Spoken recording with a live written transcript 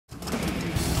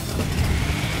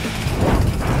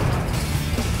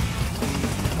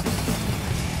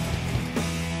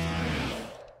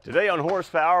Today on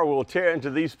Horsepower, we'll tear into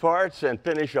these parts and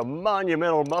finish a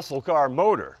monumental muscle car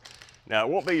motor. Now,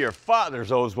 it won't be your father's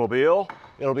Oldsmobile.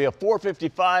 It'll be a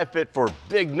 455 fit for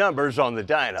big numbers on the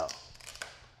dyno.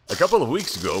 A couple of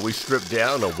weeks ago, we stripped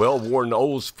down a well-worn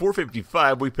Olds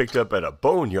 455 we picked up at a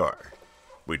boneyard.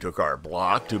 We took our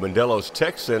block to Mondello's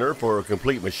Tech Center for a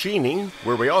complete machining,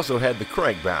 where we also had the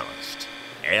crank balanced,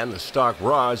 and the stock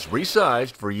rods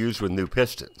resized for use with new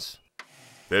pistons.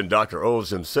 Then Dr. Olds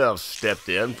himself stepped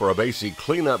in for a basic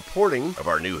cleanup porting of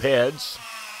our new heads,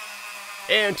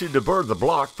 and to deburr the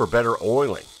block for better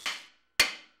oiling.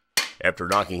 After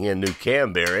knocking in new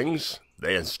cam bearings,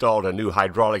 they installed a new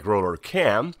hydraulic roller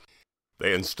cam.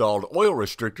 They installed oil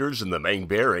restrictors in the main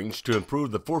bearings to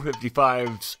improve the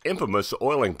 455's infamous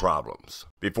oiling problems,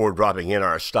 before dropping in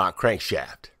our stock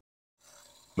crankshaft.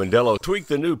 Mondello tweaked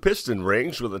the new piston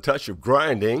rings with a touch of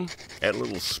grinding and a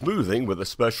little smoothing with a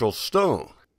special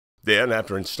stone. Then,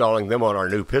 after installing them on our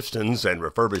new pistons and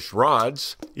refurbished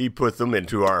rods, he put them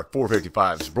into our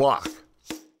 455's block,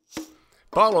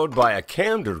 followed by a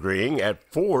cam degreeing at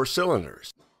 4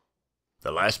 cylinders.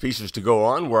 The last pieces to go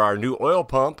on were our new oil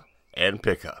pump and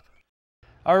pickup.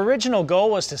 Our original goal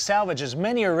was to salvage as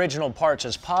many original parts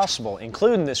as possible,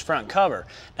 including this front cover.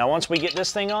 Now once we get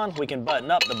this thing on, we can button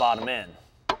up the bottom end.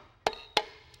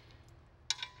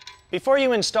 Before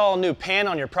you install a new pan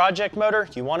on your project motor,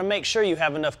 you want to make sure you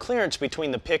have enough clearance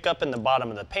between the pickup and the bottom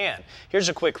of the pan. Here's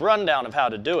a quick rundown of how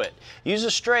to do it. Use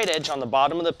a straight edge on the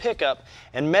bottom of the pickup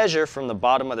and measure from the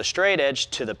bottom of the straight edge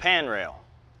to the pan rail.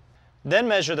 Then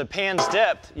measure the pan's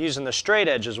depth using the straight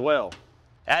edge as well.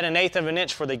 Add 1/8 of an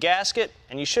inch for the gasket,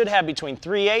 and you should have between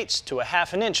 3/8 to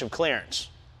 1/2 an inch of clearance.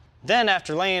 Then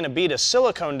after laying a bead of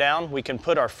silicone down, we can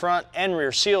put our front and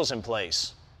rear seals in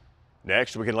place.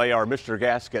 Next, we can lay our Mr.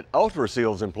 Gasket Ultra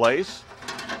Seals in place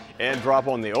and drop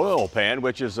on the oil pan,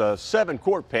 which is a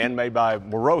 7-quart pan made by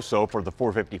Moroso for the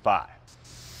 455.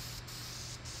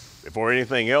 Before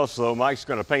anything else, though, Mike's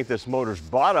going to paint this motor's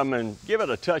bottom and give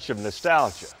it a touch of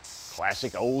nostalgia.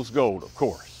 Classic Olds gold, of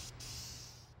course.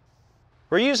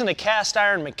 We're using a cast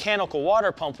iron mechanical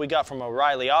water pump we got from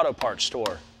O'Reilly Auto Parts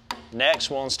store.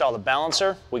 Next, we'll install the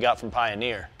balancer we got from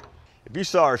Pioneer. If you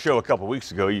saw our show a couple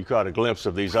weeks ago, you caught a glimpse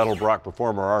of these Edelbrock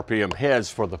Performer RPM heads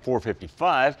for the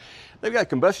 455. They've got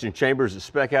combustion chambers that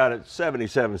spec out at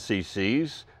 77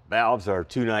 cc's. Valves are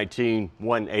 219,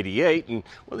 188, and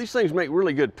well, these things make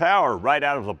really good power right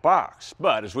out of the box.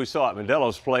 But as we saw at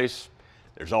Mondello's place,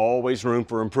 there's always room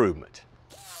for improvement.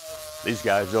 These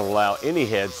guys don't allow any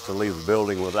heads to leave the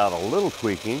building without a little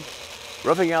tweaking,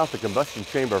 roughing out the combustion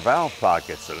chamber valve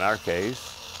pockets in our case,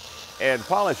 and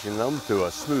polishing them to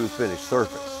a smooth finished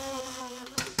surface.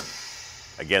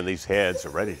 Again, these heads are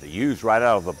ready to use right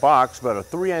out of the box, but a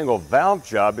 3-angle valve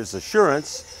job is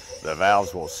assurance the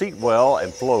valves will seat well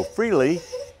and flow freely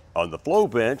on the flow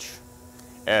bench,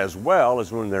 as well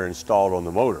as when they're installed on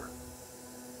the motor.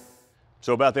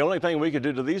 So about the only thing we could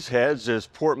do to these heads is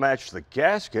port match the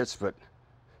gaskets, but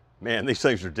man, these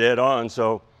things are dead on,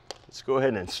 so let's go ahead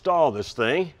and install this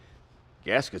thing.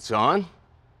 Gaskets on,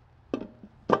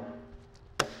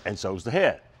 and so's the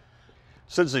head.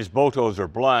 Since these bolt holes are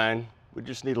blind, we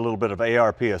just need a little bit of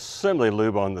ARP assembly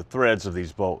lube on the threads of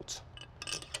these bolts.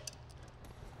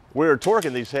 We're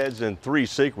torquing these heads in 3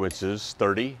 sequences,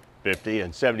 30, 50,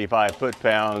 and 75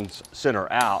 foot-pounds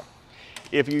center out.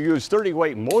 If you use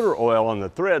 30-weight motor oil on the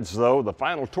threads, though, the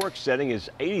final torque setting is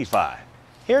 85.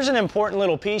 Here's an important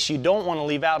little piece you don't want to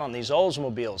leave out on these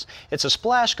Oldsmobiles. It's a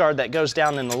splash guard that goes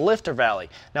down in the lifter valley.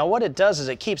 Now what it does is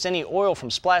it keeps any oil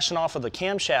from splashing off of the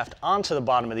camshaft onto the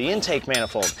bottom of the intake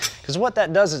manifold. Because what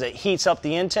that does is it heats up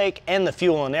the intake and the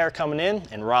fuel and air coming in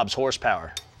and robs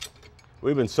horsepower.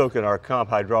 We've been soaking our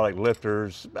comp hydraulic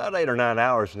lifters about 8 or 9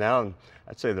 hours now, and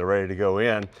I'd say they're ready to go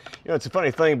in. You know, it's a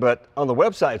funny thing, but on the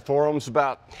website forums,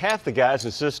 about half the guys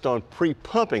insist on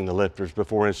pre-pumping the lifters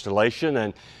before installation.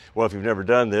 And well, if you've never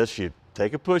done this, you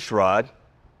take a push rod,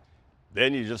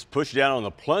 then you just push down on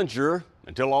the plunger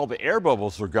until all the air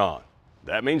bubbles are gone.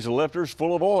 That means the lifter's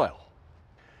full of oil.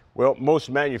 Well, most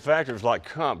manufacturers like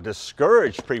Comp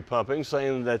discourage pre-pumping,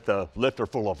 saying that the lifter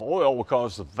full of oil will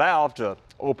cause the valve to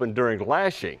open during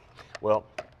lashing. Well,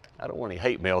 I don't want any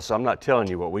hate mail, so I'm not telling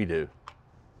you what we do.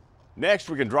 Next,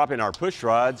 we can drop in our push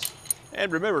rods, and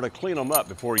remember to clean them up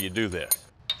before you do this.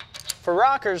 For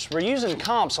rockers, we're using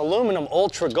Comp's aluminum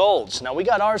Ultra Golds. Now we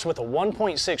got ours with a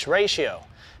 1.6 ratio.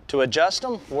 To adjust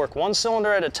them, work 1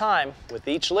 cylinder at a time with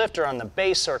each lifter on the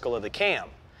base circle of the cam.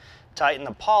 Tighten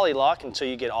the poly lock until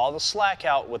you get all the slack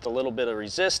out with a little bit of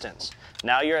resistance.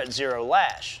 Now you're at 0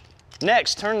 lash.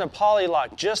 Next, turn the poly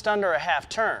lock just under a half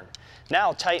turn.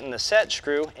 Now tighten the set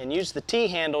screw and use the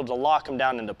T-handle to lock them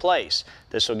down into place.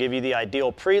 This will give you the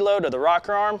ideal preload of the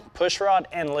rocker arm, push rod,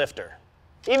 and lifter.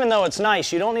 Even though it's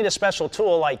nice, you don't need a special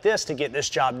tool like this to get this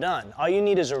job done. All you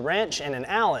need is a wrench and an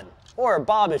Allen, or a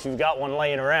bob if you've got one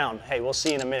laying around. Hey, we'll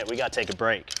see you in a minute. We got to take a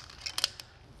break.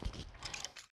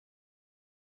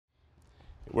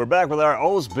 We're back with our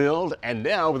Oldsmobile and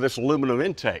now with this aluminum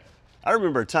intake. I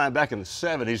remember a time back in the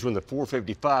 70s when the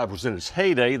 455 was in its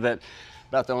heyday that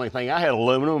about the only thing I had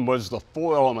aluminum was the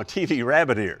foil on my TV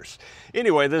rabbit ears.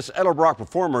 Anyway, this Edelbrock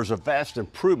Performer is a vast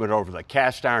improvement over the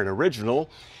cast iron original.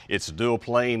 It's a dual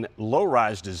plane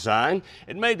low-rise design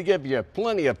and made to give you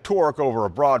plenty of torque over a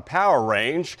broad power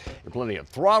range and plenty of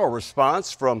throttle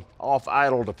response from off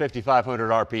idle to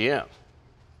 5,500 RPM.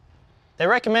 They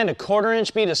recommend a 1/4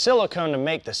 inch bead of silicone to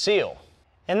make the seal.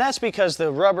 And that's because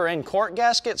the rubber end cork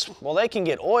gaskets, well, they can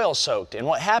get oil soaked, and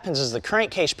what happens is the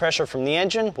crankcase pressure from the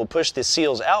engine will push the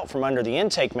seals out from under the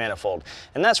intake manifold,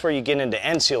 and that's where you get into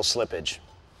end seal slippage.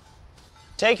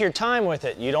 Take your time with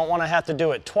it. You don't want to have to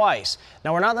do it twice.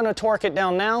 Now, we're not going to torque it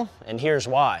down now, and here's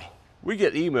why. We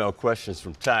get email questions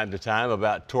from time to time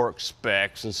about torque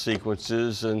specs and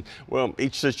sequences, and well,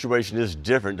 each situation is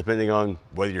different depending on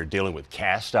whether you're dealing with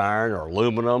cast iron or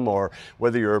aluminum, or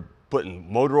whether you're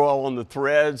putting motor oil on the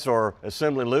threads or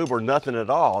assembly lube or nothing at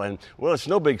all. And well, it's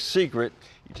no big secret.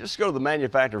 You just go to the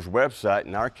manufacturer's website.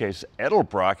 In our case,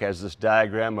 Edelbrock has this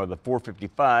diagram of the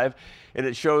 455, and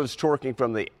it shows torquing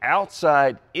from the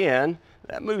outside in.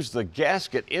 That moves the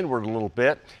gasket inward a little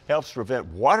bit, helps prevent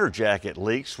water jacket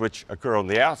leaks, which occur on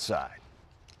the outside.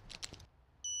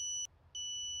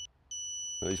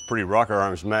 These pretty rocker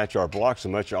arms match our blocks so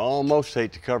much, I almost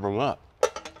hate to cover them up.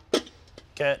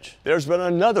 Catch. There's been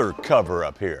another cover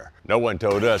up here. No one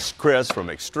told us Chris from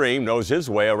Xtreme knows his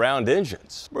way around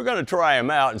engines. We're going to try him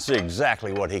out and see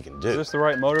exactly what he can do. Is this the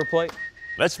right motor plate?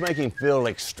 Let's make him feel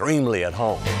extremely at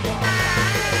home.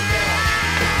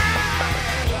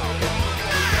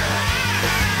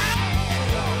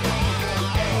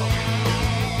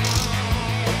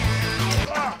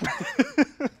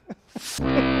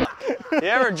 You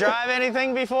ever drive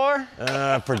anything before?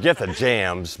 Forget the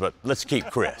jams, but let's keep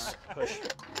Chris.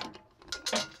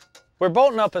 We're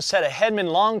bolting up a set of Hedman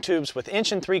long tubes with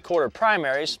 1 3/4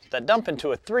 primaries that dump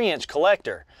into a 3-inch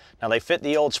collector. Now they fit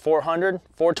the Olds 400,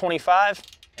 425,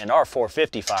 and our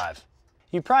 455.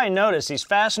 You probably noticed these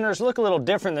fasteners look a little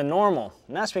different than normal,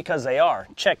 and that's because they are.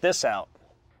 Check this out.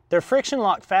 They're friction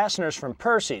lock fasteners from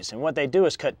Percy's, and what they do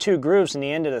is cut 2 grooves in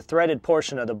the end of the threaded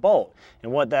portion of the bolt.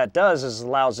 And what that does is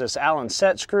allows this Allen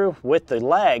set screw with the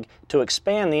lag to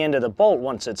expand the end of the bolt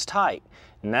once it's tight.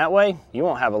 And that way, you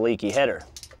won't have a leaky header.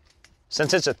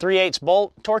 Since it's a 3/8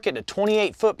 bolt, torque it to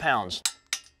 28 foot-pounds.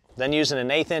 Then using an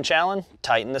 1/8 inch Allen,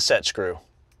 tighten the set screw.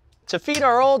 To feed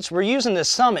our Olds, we're using the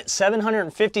Summit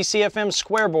 750 CFM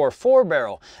square bore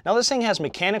 4-barrel. Now this thing has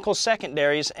mechanical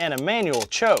secondaries and a manual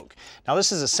choke. Now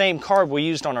this is the same carb we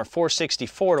used on our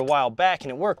 464 a while back, and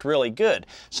it worked really good.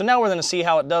 So now we're going to see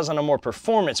how it does on a more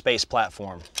performance-based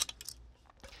platform.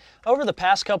 Over the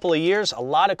past couple of years, a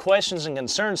lot of questions and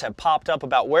concerns have popped up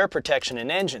about wear protection in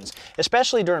engines,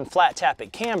 especially during flat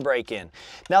tappet cam break-in.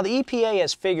 Now the EPA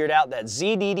has figured out that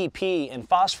ZDDP and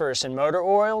phosphorus in motor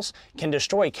oils can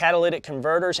destroy catalytic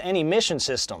converters and emission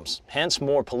systems, hence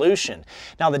more pollution.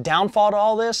 Now the downfall to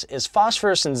all this is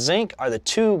phosphorus and zinc are the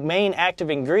 2 main active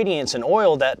ingredients in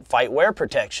oil that fight wear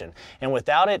protection, and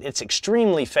without it, it's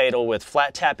extremely fatal with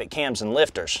flat tappet cams and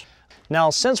lifters.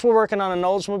 Now since we're working on an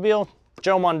Oldsmobile,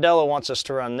 Joe Mondello wants us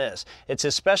to run this. It's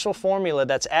his special formula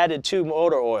that's added to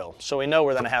motor oil, so we know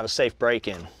we're going to have a safe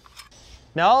break-in.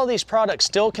 Now all of these products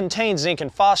still contain zinc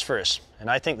and phosphorus, and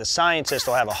I think the scientists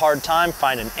will have a hard time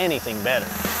finding anything better.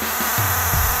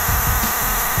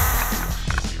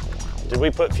 Did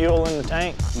we put fuel in the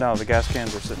tank? No, the gas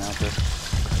cans are sitting out there.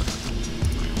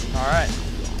 All right,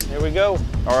 here we go.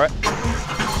 All right.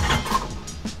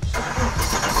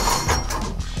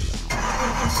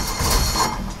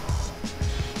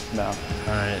 No. All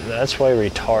right, that's way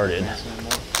retarded.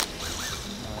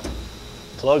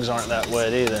 Plugs aren't that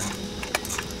wet either.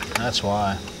 That's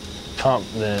why. Pump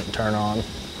didn't turn on.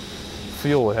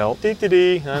 Fuel will help.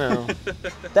 Dee-dee-dee, I know.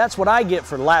 That's what I get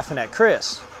for laughing at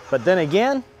Chris. But then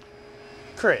again,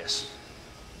 Chris.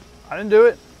 I didn't do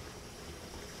it.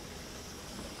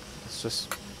 It's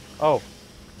just, oh,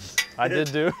 I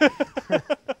did do it.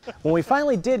 When we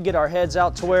finally did get our heads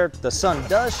out to where the sun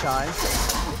does shine,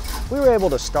 we were able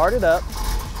to start it up,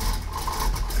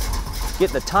 get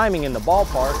the timing in the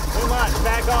ballpark. Too much,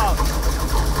 back off.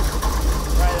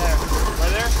 Right there.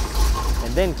 Right there?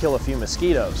 And then kill a few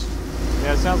mosquitoes.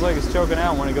 Yeah, it sounds like it's choking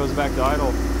out when it goes back to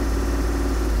idle.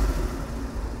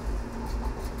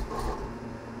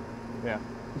 Yeah.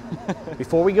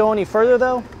 Before we go any further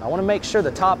though, I want to make sure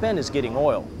the top end is getting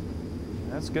oil.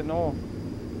 That's getting oil.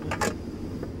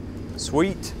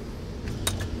 Sweet.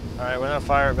 All right, we're gonna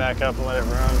fire it back up and let it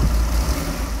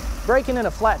run. Breaking in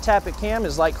a flat tappet cam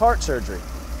is like heart surgery.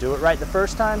 Do it right the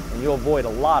first time and you'll avoid a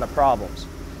lot of problems.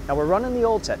 Now we're running the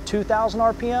olds at 2,000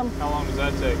 RPM. How long does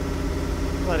that take?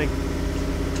 Like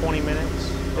 20 minutes,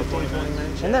 15, 20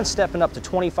 minutes. And then stepping up to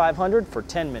 2,500 for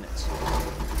 10 minutes.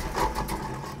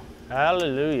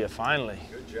 Hallelujah, finally.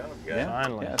 Good job, guys. Yeah,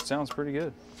 Finally. yeah, it sounds pretty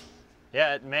good.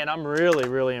 Yeah, man, I'm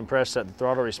really impressed at the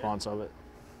throttle response of it.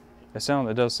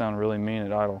 It does sound really mean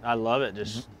at idle. I love it.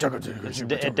 Just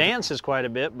it dances quite a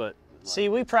bit, but see,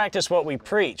 we practice what we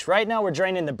preach. Right now we're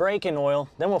draining the brake-in oil,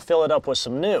 then we'll fill it up with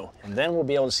some new, and then we'll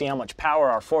be able to see how much power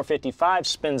our 455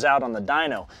 spins out on the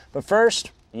dyno. But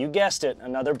first, you guessed it,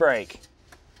 another brake.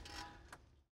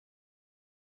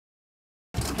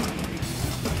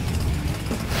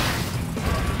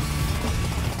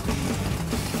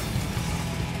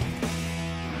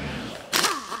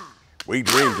 We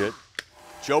dreamed it,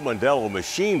 Joe Mondello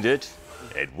machined it,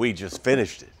 and we just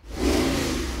finished it.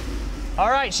 All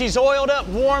right, she's oiled up,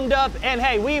 warmed up, and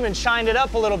hey, we even shined it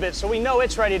up a little bit so we know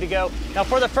it's ready to go. Now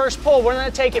for the first pull, we're gonna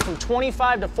take it from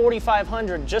 25 to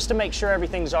 4,500 just to make sure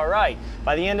everything's all right.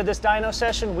 By the end of this dyno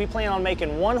session, we plan on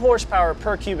making 1 horsepower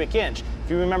per cubic inch.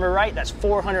 If you remember right, that's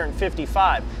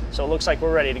 455. So it looks like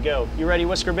we're ready to go. You ready,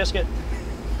 Whisker Biscuit?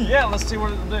 Yeah, let's see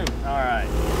what it'll do. All right.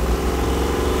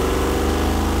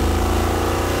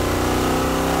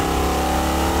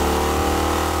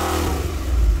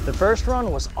 The first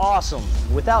run was awesome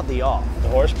without the off. The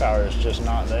horsepower is just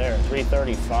not there,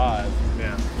 335.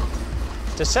 Yeah.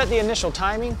 To set the initial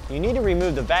timing, you need to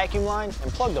remove the vacuum line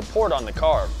and plug the port on the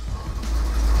carb.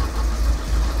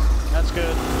 That's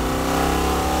good.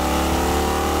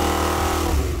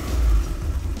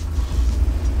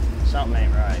 Something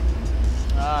ain't right.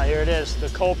 Ah, here it is, the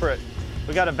culprit.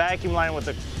 We got a vacuum line with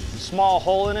a small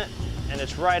hole in it, and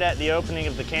it's right at the opening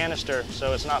of the canister,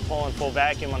 so it's not pulling full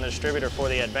vacuum on the distributor for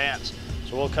the advance.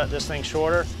 So we'll cut this thing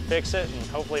shorter, fix it, and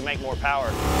hopefully make more power.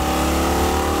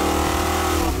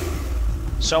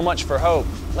 So much for hope.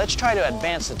 Let's try to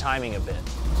advance the timing a bit.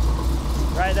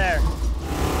 Right there.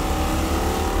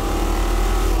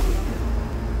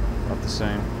 About the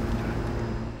same.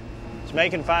 It's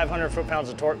making 500 foot-pounds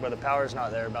of torque, but the power's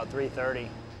not there, about 330.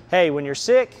 Hey, when you're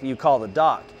sick, you call the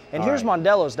doc. And here's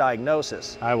Mondello's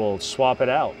diagnosis. I will swap it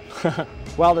out.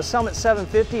 While the Summit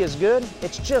 750 is good,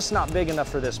 it's just not big enough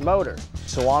for this motor.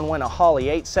 So on went a Holley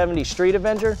 870 Street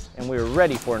Avenger, and we were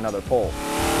ready for another pull.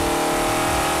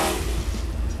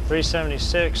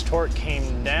 376, torque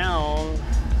came down.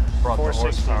 Brought the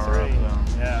horsepower up,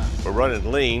 though. Yeah. We're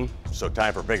running lean, so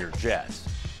time for bigger jets.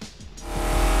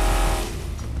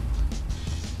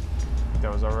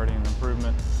 That was already an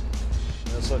improvement.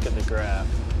 Let's look at the graph.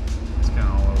 It's kind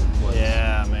of all over the place.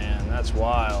 Yeah, man, that's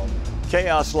wild.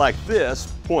 Chaos like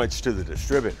this points to the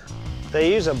distributor.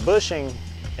 They use a bushing,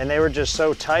 and they were just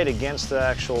so tight against the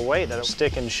actual weight that it was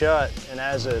sticking shut, and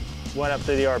as it went up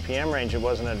through the RPM range, it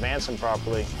wasn't advancing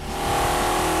properly.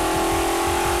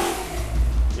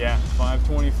 Yeah,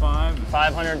 525.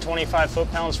 525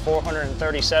 foot-pounds,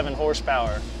 437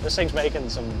 horsepower. This thing's making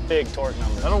some big torque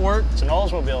numbers. That'll work. It's an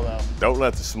Oldsmobile, though. Don't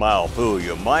let the smile fool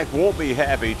you. Mike won't be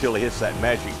happy till he hits that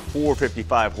magic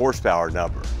 455 horsepower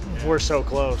number. Yeah. We're so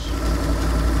close.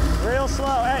 Real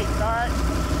slow. Hey, all right.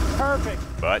 Perfect.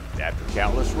 But after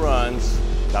countless runs,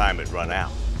 time had run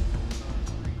out.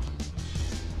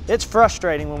 It's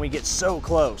frustrating when we get so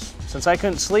close. Since I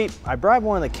couldn't sleep, I bribed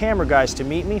one of the camera guys to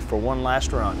meet me for one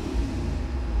last run.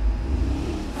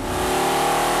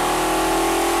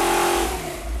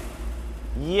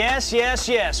 Yes, yes,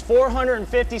 yes,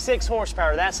 456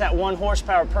 horsepower. That's that 1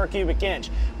 horsepower per cubic inch.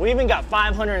 We even got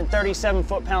 537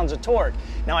 foot-pounds of torque.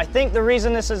 Now, I think the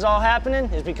reason this is all happening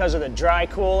is because of the dry,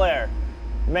 cool air.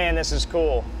 Man, this is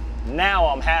cool. Now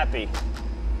I'm happy.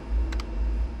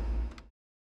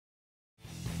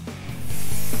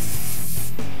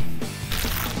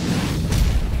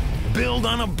 Build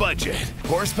on a budget.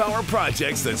 Horsepower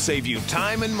projects that save you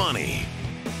time and money.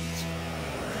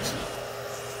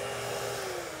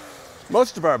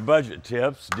 Most of our budget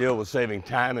tips deal with saving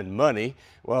time and money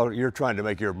while you're trying to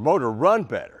make your motor run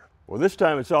better. Well, this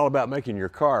time it's all about making your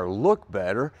car look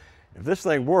better. If this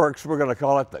thing works, we're going to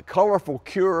call it the colorful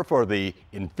cure for the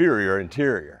inferior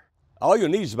interior. All you'll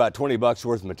need is about 20 bucks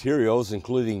worth of materials,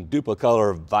 including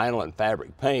Dupli-Color vinyl and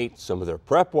fabric paint, some of their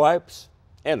prep wipes,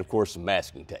 and of course some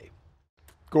masking tape.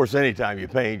 Of course, anytime you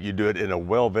paint, you do it in a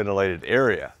well-ventilated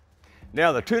area.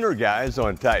 Now, the tuner guys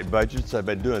on tight budgets have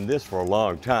been doing this for a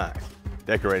long time.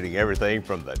 decorating everything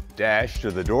from the dash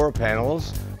to the door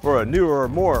panels for a newer,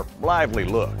 more lively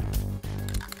look.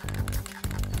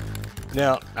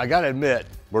 Now, I gotta admit,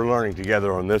 we're learning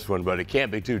together on this one, but it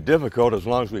can't be too difficult as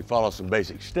long as we follow some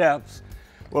basic steps.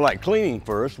 Well, like cleaning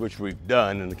first, which we've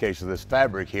done in the case of this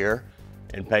fabric here,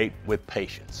 and paint with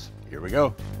patience. Here we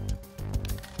go.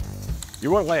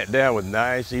 You want to lay it down with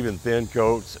nice, even thin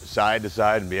coats, side to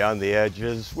side and beyond the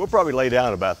edges. We'll probably lay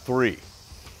down about 3.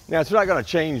 Now, it's not going to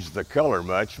change the color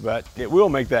much, but it will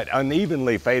make that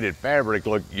unevenly faded fabric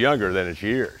look younger than its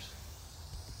years.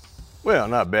 Well,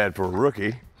 not bad for a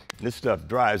rookie. This stuff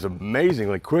dries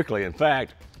amazingly quickly. In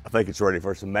fact, I think it's ready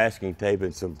for some masking tape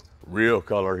and some real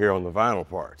color here on the vinyl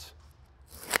parts.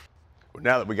 Well,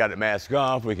 now that we got it masked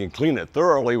off, we can clean it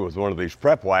thoroughly with one of these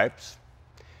prep wipes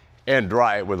and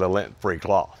dry it with a lint-free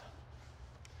cloth.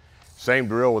 Same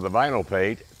drill with the vinyl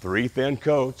paint, 3 thin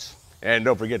coats, and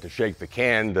don't forget to shake the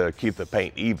can to keep the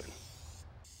paint even.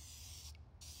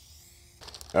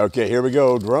 Okay, here we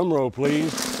go. Drum roll,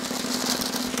 please.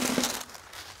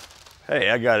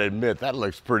 Hey, I gotta admit, that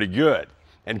looks pretty good.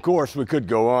 And of course, we could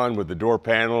go on with the door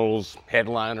panels,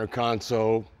 headliner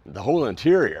console, the whole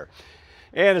interior.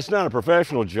 And it's not a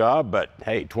professional job, but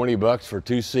hey, 20 bucks for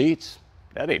 2 seats,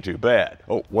 that ain't too bad.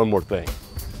 Oh, one more thing.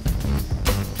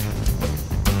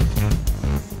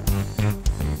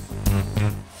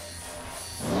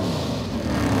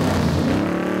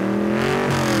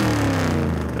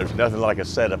 There's nothing like a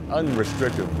set of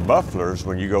unrestricted mufflers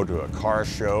when you go to a car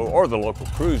show or the local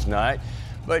cruise night.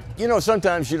 But you know,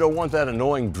 sometimes you don't want that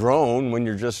annoying drone when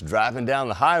you're just driving down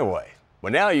the highway.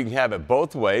 Well, now you can have it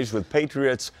both ways with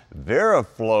Patriot's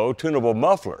VeriFlow tunable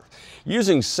muffler.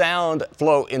 Using sound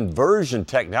flow inversion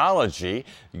technology,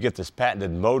 you get this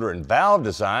patented motor and valve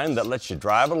design that lets you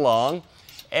drive along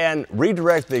and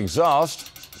redirect the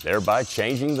exhaust, thereby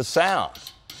changing the sound.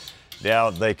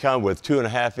 Now, they come with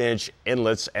 2.5-inch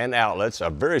inlets and outlets, a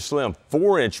very slim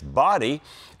 4-inch body,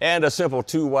 and a simple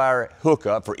 2-wire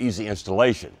hookup for easy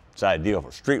installation. It's ideal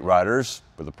for street riders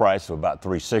with a price of about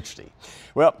 $360.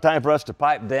 Well, time for us to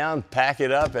pipe down, pack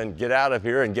it up, and get out of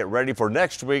here and get ready for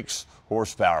next week's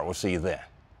horsepower. We'll see you then.